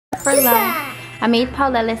for lunch. I made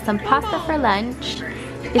Paulele some pasta for lunch.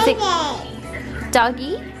 Is it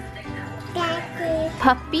doggy?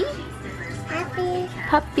 Puppy?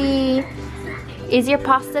 Puppy. Is your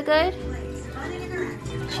pasta good?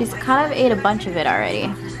 She's kind of ate a bunch of it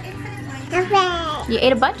already. You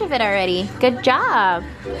ate a bunch of it already. Good job.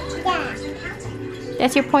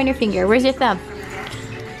 That's your pointer finger. Where's your thumb?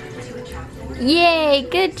 Yay,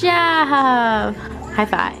 good job. High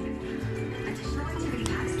five.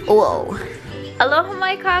 Whoa. Aloha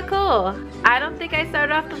my Kākou. I don't think I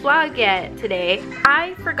started off the vlog yet today.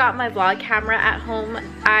 I forgot my vlog camera at home.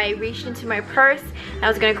 I reached into my purse. I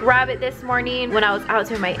was gonna grab it this morning when I was out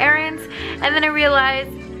doing my errands. And then I realized,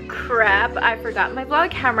 crap, I forgot my vlog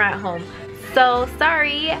camera at home. So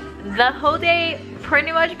sorry, the whole day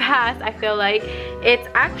pretty much passed, I feel like. It's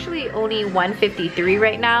actually only 1:53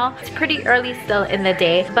 right now. It's pretty early still in the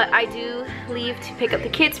day, but I do leave to pick up the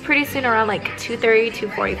kids pretty soon, around like 2:30,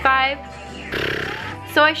 2:45.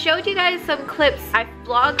 So I showed you guys some clips. I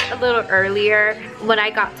vlogged a little earlier. When I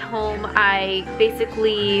got home, I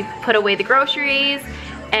basically put away the groceries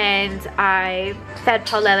and I fed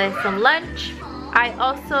Paulele some lunch. I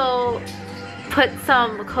also put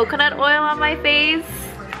some coconut oil on my face.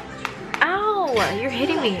 Ow, you're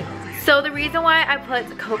hitting me. So the reason why I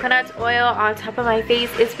put coconut oil on top of my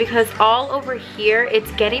face is because all over here,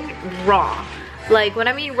 it's getting raw. Like when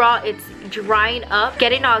I mean raw, it's drying up,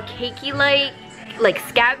 getting all cakey like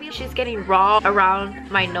scabby. She's getting raw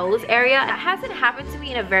around my nose area. That hasn't happened to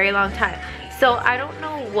me in a very long time. So I don't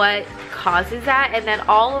know what causes that. And then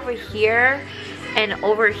all over here and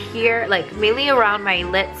over here, like mainly around my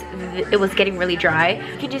lips, it was getting really dry.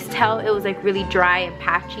 You can just tell it was like really dry and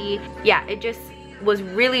patchy. Yeah, it just was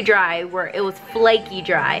really dry where it was flaky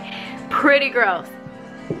dry. Pretty gross.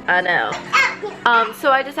 I know.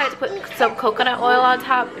 So I decided to put some coconut oil on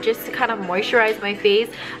top just to kind of moisturize my face.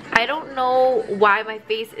 I don't know why my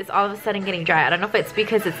face is all of a sudden getting dry. I don't know if it's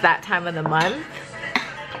because it's that time of the month.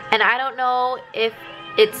 And I don't know if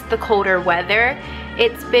it's the colder weather.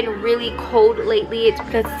 It's been really cold lately. It's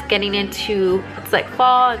because it's getting into, it's like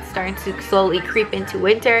fall. It's starting to slowly creep into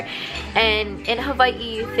winter. And in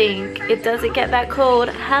Hawaii, you think it doesn't get that cold.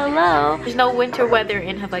 Hello. There's no winter weather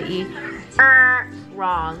in Hawaii.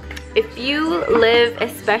 Wrong. If you live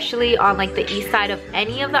especially on like the east side of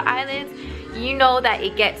any of the islands, you know that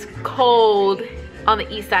it gets cold on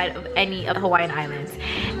the east side of any of the Hawaiian islands.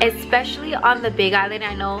 Especially on the big island.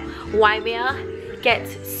 I know Waimea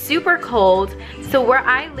gets super cold. So where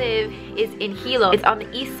I live is in Hilo. It's on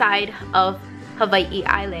the east side of Hawaii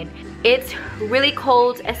Island. It's really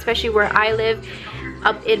cold, especially where I live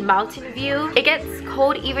up in Mountain View. It gets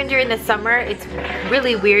cold even during the summer. It's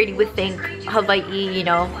really weird. You would think Hawaii, you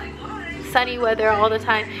know, sunny weather all the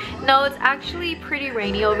time. No, it's actually pretty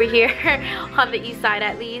rainy over here on the east side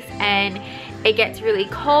at least, and it gets really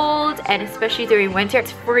cold, and especially during winter,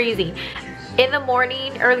 it's freezing. In the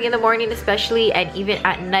morning, early in the morning especially, and even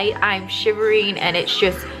at night, I'm shivering and it's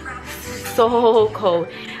just so cold.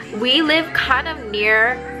 We live kind of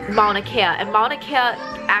near Mauna Kea, and Mauna Kea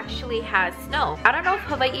actually has snow. I don't know if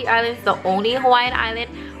Hawaii Island is the only Hawaiian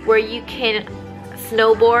island where you can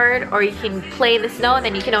snowboard or you can play in the snow, and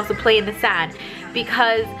then you can also play in the sand,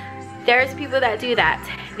 because there's people that do that.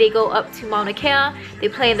 They go up to Mauna Kea, they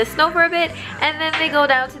play in the snow for a bit, and then they go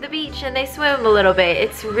down to the beach and they swim a little bit.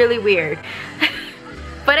 It's really weird.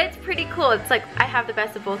 But it's pretty cool. It's like I have the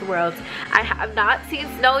best of both worlds. I have not seen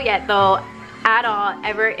snow yet though, at all,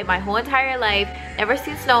 ever in my whole entire life. Never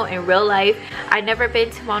seen snow in real life. I've never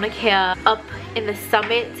been to Mauna Kea up in the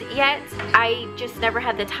summit yet. I just never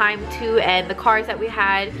had the time to, and the cars that we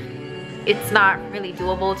had, it's not really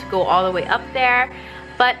doable to go all the way up there.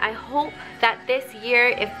 But I hope that this year,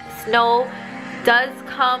 if snow does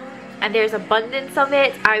come and there's abundance of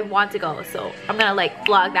it, I want to go. So I'm gonna like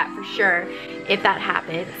vlog that for sure if that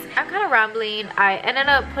happens. I'm kind of rambling. I ended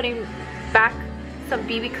up putting back some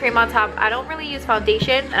BB cream on top. I don't really use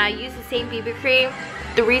foundation, and I use the same BB cream.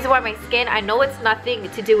 The reason why my skin, I know it's nothing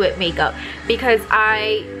to do with makeup, because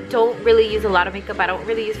I don't really use a lot of makeup. I don't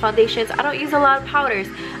really use foundations. I don't use a lot of powders.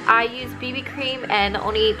 I use BB cream, and the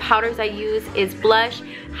only powders I use is blush,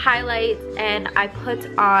 highlights, and I put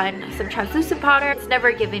on some translucent powder. It's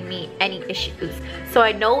never given me any issues. So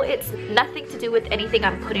I know it's nothing to do with anything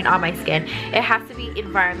I'm putting on my skin. It has to be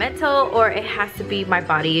environmental, or it has to be my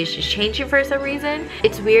body is just changing for some reason.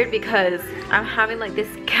 It's weird because I'm having like this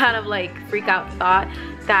kind of like freak out thought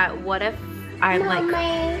that what if I'm like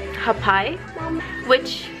Hāpai,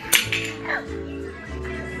 which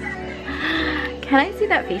can I see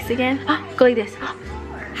that face again? Go like this.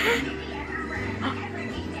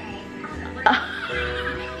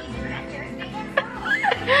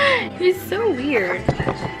 You're so weird.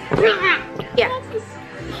 Yeah.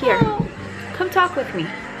 Here. Come talk with me.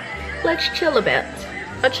 Let's chill a bit.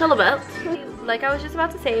 Like I was just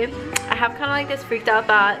about to say, I have kind of like this freaked out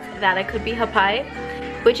thought that I could be Hāpai,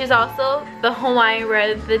 which is also the Hawaiian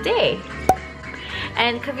word of the day.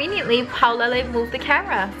 And conveniently, Paulele moved the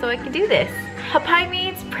camera so I can do this. Hāpai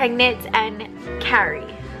means pregnant and carry.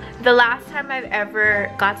 The last time I've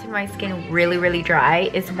ever gotten my skin really dry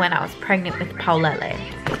is when I was pregnant with Paulele.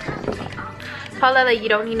 Paulele, you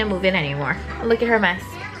don't need to move in anymore. Look at her mess.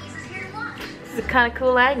 This is a kind of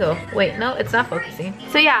cool angle. Wait, no, it's not focusing.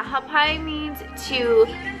 So yeah, Hāpai means to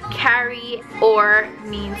carry or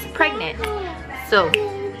means pregnant. So,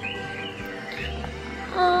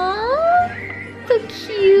 aww, so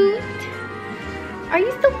cute. Are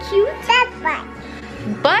you so cute?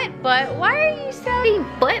 Butt. Why are you saying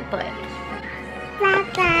butt? Butt.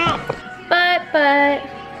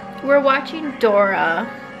 We're watching Dora,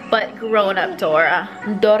 but grown-up Dora.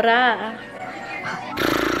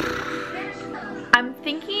 I'm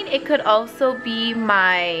thinking it could also be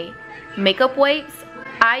my makeup wipes.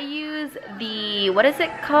 I use the, what is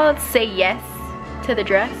it called? Say yes to the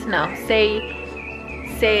dress? No, say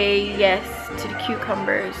yes to the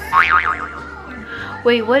cucumbers.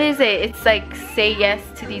 Wait, what is it? It's like say yes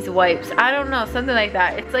to these wipes. I don't know, something like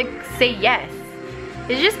that. It's like say yes.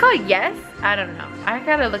 Is it just called yes? I don't know. I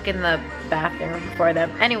gotta look in the bathroom for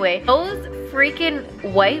them. Anyway, those freaking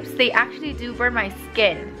wipes, they actually do burn my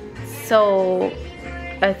skin. So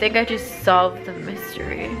I think I just solved the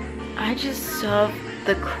mystery. I just solved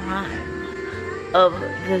the crime of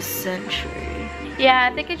the century. Yeah,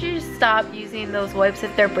 I think I should just stop using those wipes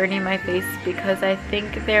if they're burning my face, because I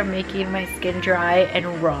think they're making my skin dry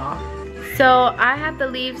and raw. So I have to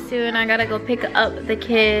leave soon. I gotta go pick up the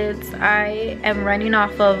kids. I am running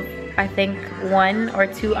off of, I think, 1 or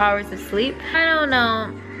 2 hours of sleep. I don't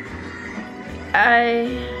know. I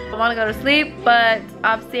want to go to sleep, but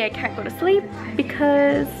obviously I can't go to sleep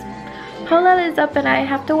because Paula is up and I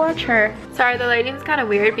have to watch her. Sorry, the lighting's kind of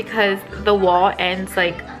weird because the wall ends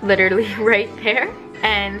like literally right there,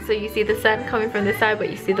 and so you see the sun coming from this side, but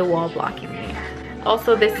you see the wall blocking me.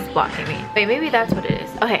 Also, this is blocking me. Wait, maybe that's what it is.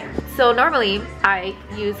 Okay, so normally I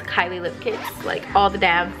use Kylie lip kits like all the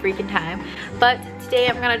damn freaking time, but today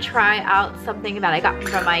I'm gonna try out something that I got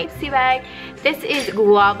from my Ipsy bag. This is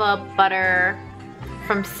guava butter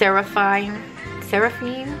from Seraphine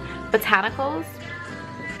Botanicals.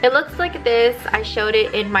 It looks like this. I showed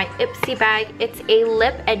it in my Ipsy bag. It's a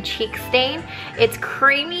lip and cheek stain. It's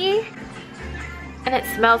creamy and it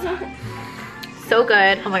smells so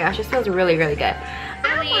good. Oh my gosh, it smells really good.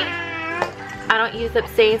 I don't use lip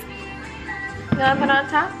stains. You wanna put it on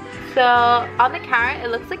top? So on the camera, it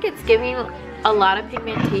looks like it's giving a lot of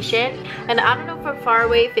pigmentation, and I don't know from far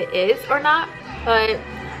away if it is or not, but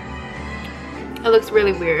it looks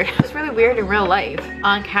really weird. It's really weird in real life.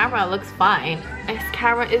 On camera, it looks fine. This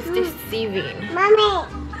camera is deceiving. Mommy.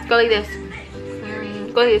 Go like this.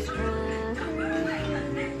 Go like this.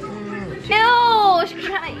 Ew, she's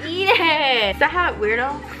trying to eat it. Is that how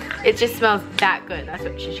weirdo? It just smells that good. That's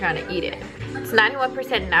what she's trying to eat it. It's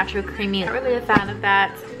 91% natural creamy. I'm not really a fan of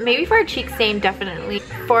that. Maybe for a cheek stain, definitely.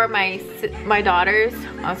 For my daughters,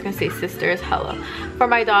 I was gonna say sisters, hello. For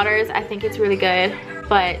my daughters, I think it's really good,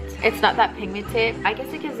 but it's not that pigmented. I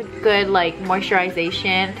guess it gives a good like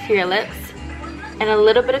moisturization to your lips and a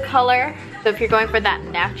little bit of color. So if you're going for that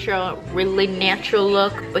natural, really natural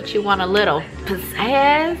look, but you want a little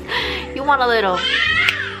pizzazz, you want a little.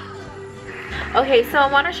 Okay, so I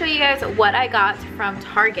want to show you guys what I got from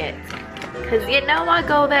Target, because you know I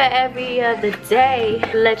go there every other day.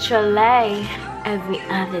 Literally every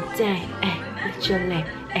other day. Literally.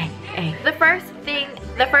 The first thing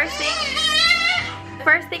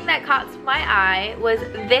that caught my eye was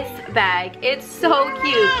this bag. It's so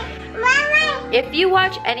cute. Mommy. If you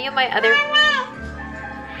watch any of my other,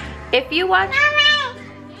 if you watch,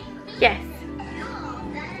 yes.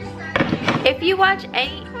 If you watch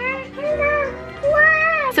any,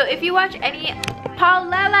 so if you watch any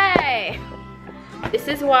Paulele, this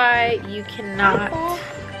is why you cannot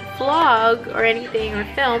vlog or anything or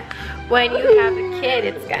film when you have a kid.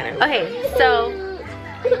 It's kind of okay. So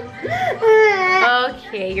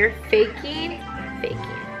okay, you're faking.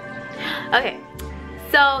 Okay,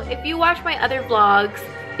 so if you watch my other vlogs,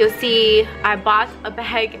 you'll see I bought a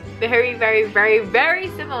bag very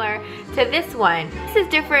similar to this one. This is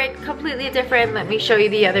different, completely different. Let me show you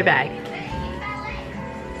the other bag.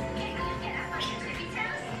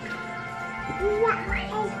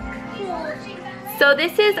 So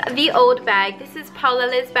this is the old bag. This is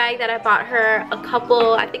Paulela's bag that I bought her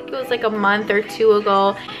I think it was like a month or two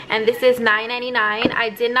ago. And this is $9.99.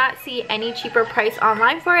 I did not see any cheaper price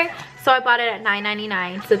online for it, so I bought it at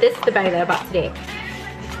 $9.99. So this is the bag that I bought today.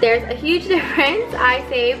 There's a huge difference, I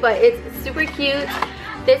say, but it's super cute.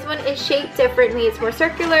 This one is shaped differently. It's more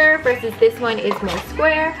circular versus this one is more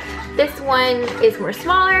square. This one is more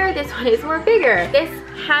smaller. This one is more bigger. This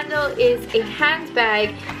handle is a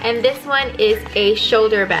handbag and this one is a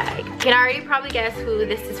shoulder bag. You can already probably guess who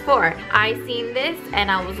this is for. I seen this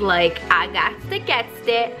and I was like, I got to get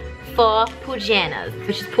it for Pujanas,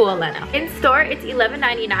 which is Puolena. In store, it's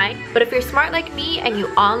 $11.99, but if you're smart like me and you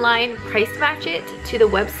online price match it to the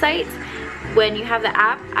website, when you have the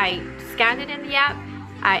app, I scanned it in the app,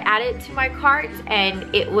 I added it to my cart,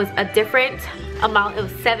 and it was a different amount. It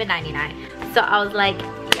was $7.99. So I was like,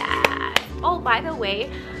 yeah. Oh, by the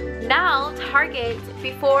way, now Target,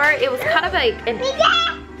 before it was kind of like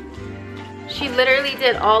she literally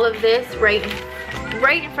did all of this right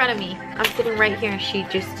in front of me. I'm sitting right here and she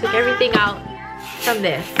just took everything out from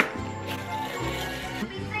this.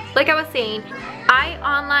 Like I was saying, I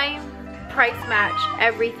online price match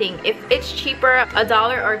everything. If it's cheaper,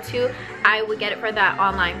 $1 or $2, I would get it for that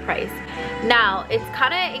online price. Now, it's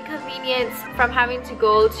kind of inconvenience from having to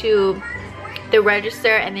go to the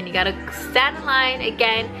register and then you gotta stand in line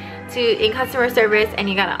again in customer service and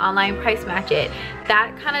you gotta online price match it.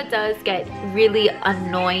 That kind of does get really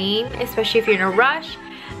annoying, especially if you're in a rush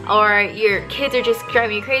or your kids are just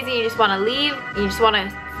driving you crazy, you just want to leave, you just want to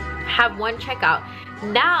have one checkout.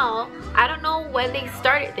 Now, I don't know when they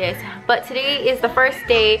started this, but today is the first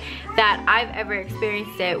day that I've ever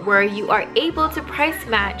experienced it where you are able to price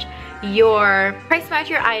match your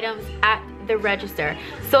items at the register.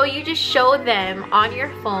 So you just show them on your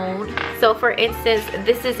phone. So for instance,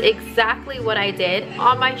 this is exactly what I did.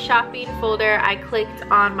 On my shopping folder, I clicked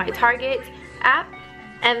on my Target app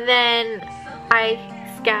and then I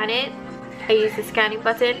scan it. I use the scanning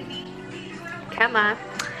button. Come on.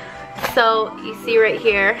 So you see right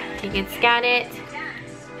here, you can scan it.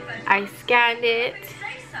 I scanned it.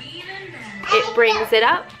 It brings it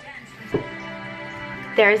up.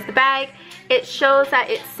 There's the bag. It shows that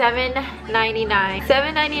it's $7.99.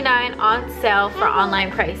 $7.99 on sale for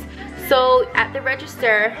online price. So at the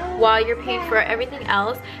register, while you're paying for everything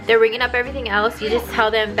else, they're ringing up everything else. You just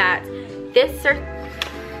tell them that this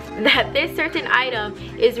certain item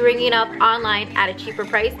is ringing up online at a cheaper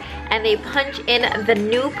price, and they punch in the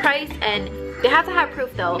new price, and they have to have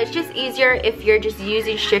proof though. It's just easier if you're just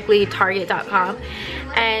using strictly Target.com,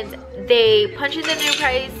 and they punch in the new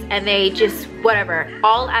price and they just whatever,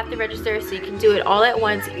 all at the register, so you can do it all at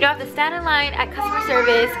once. You don't have to stand in line at customer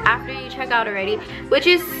service after you check out already, which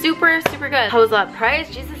is super good. I was like, praise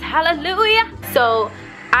Jesus, hallelujah. So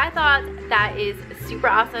I thought that is super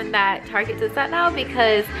awesome that Target does that now,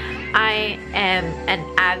 because I am an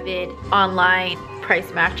avid online price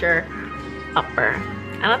matcher upper.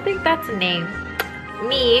 I don't think that's a name.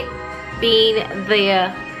 Me being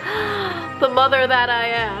the mother that I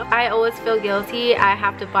am, I always feel guilty. I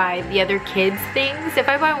have to buy the other kids things. If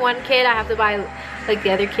I buy one kid, I have to buy like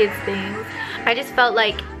the other kids things. I just felt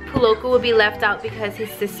like Puloku would be left out because his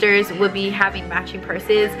sisters would be having matching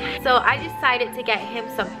purses. So I decided to get him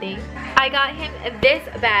something. I got him this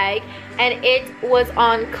bag and it was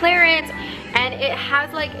on clearance, and it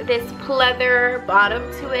has like this pleather bottom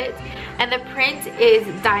to it, and the print is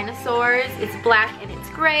dinosaurs. It's black and it's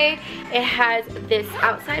gray. It has this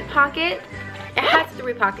outside pocket. It has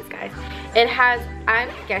 3 pockets, guys. It has, I'm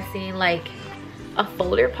guessing, like a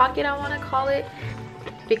folder pocket, I want to call it,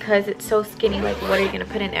 because it's so skinny. Like, what are you gonna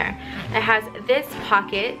put in there? It has this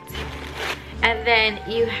pocket, and then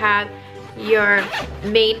you have your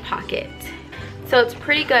main pocket. So it's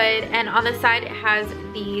pretty good. And on the side it has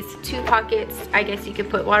these 2 pockets. I guess you could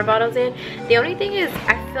put water bottles in. The only thing is,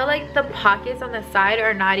 I feel like the pockets on the side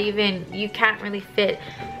are not even, you can't really fit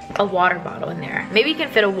a water bottle in there. Maybe you can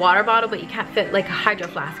fit a water bottle, but you can't fit like a hydro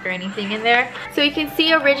flask or anything in there. So you can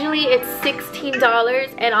see originally it's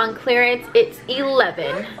 $16 and on clearance it's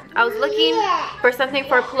 $11. I was looking for something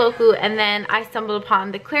for Puloku and then I stumbled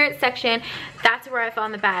upon the clearance section. That's where I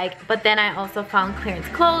found the bag, but then I also found clearance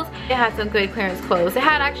clothes. It had some good clearance clothes. It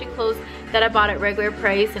had actually clothes that I bought at regular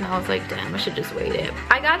price, and I was like, damn, I should just wait it.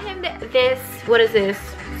 I got him this, what is this?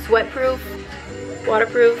 Sweatproof?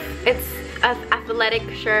 Waterproof? It's an athletic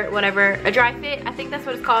shirt, whatever, a dry fit, I think that's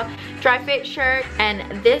what it's called, dry fit shirt,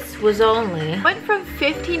 and this was only, went from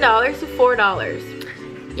 $15 to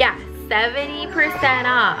 $4. Yeah, 70%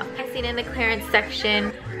 off. I seen in the clearance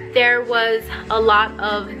section there was a lot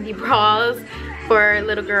of the bras for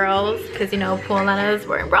little girls, because you know Puolana's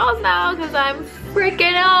wearing bras now because I'm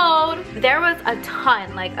freaking out. There was a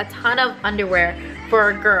ton of underwear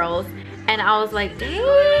for girls, and I was like,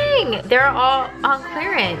 dang, they're all on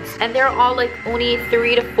clearance, and they're all like only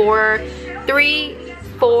 $3 to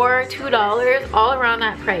 $2, all around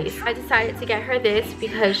that price. I decided to get her this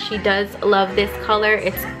because she does love this color.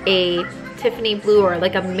 It's a Tiffany blue, or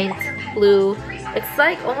like a mint blue. It's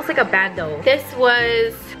like almost like a bandeau. This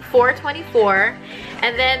was $4.24,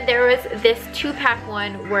 and then there was this 2-pack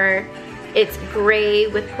one where it's gray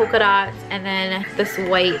with polka dots and then this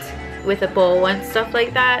white with a bow and stuff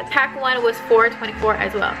like that. Pack one was $4.24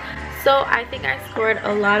 as well. So I think I scored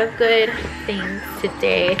a lot of good things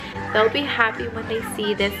today. They'll be happy when they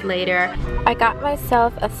see this later. I got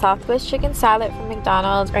myself a Southwest chicken salad from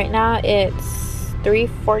McDonald's. Right now it's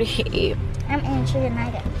 $3.48. I'm eating chicken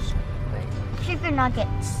nuggets. Chicken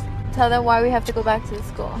nuggets. Tell them why we have to go back to the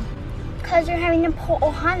school. Because you're having a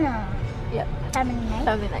ohana. Yep. Family night.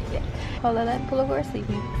 Family night, yeah. Paula and Pula are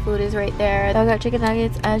sleeping. Food is right there. I got chicken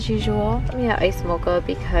nuggets as usual. I'm gonna ice mocha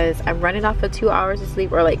because I'm running off of 2 hours of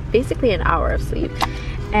sleep, or like basically an hour of sleep.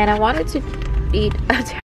 And I wanted to eat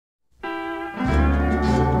a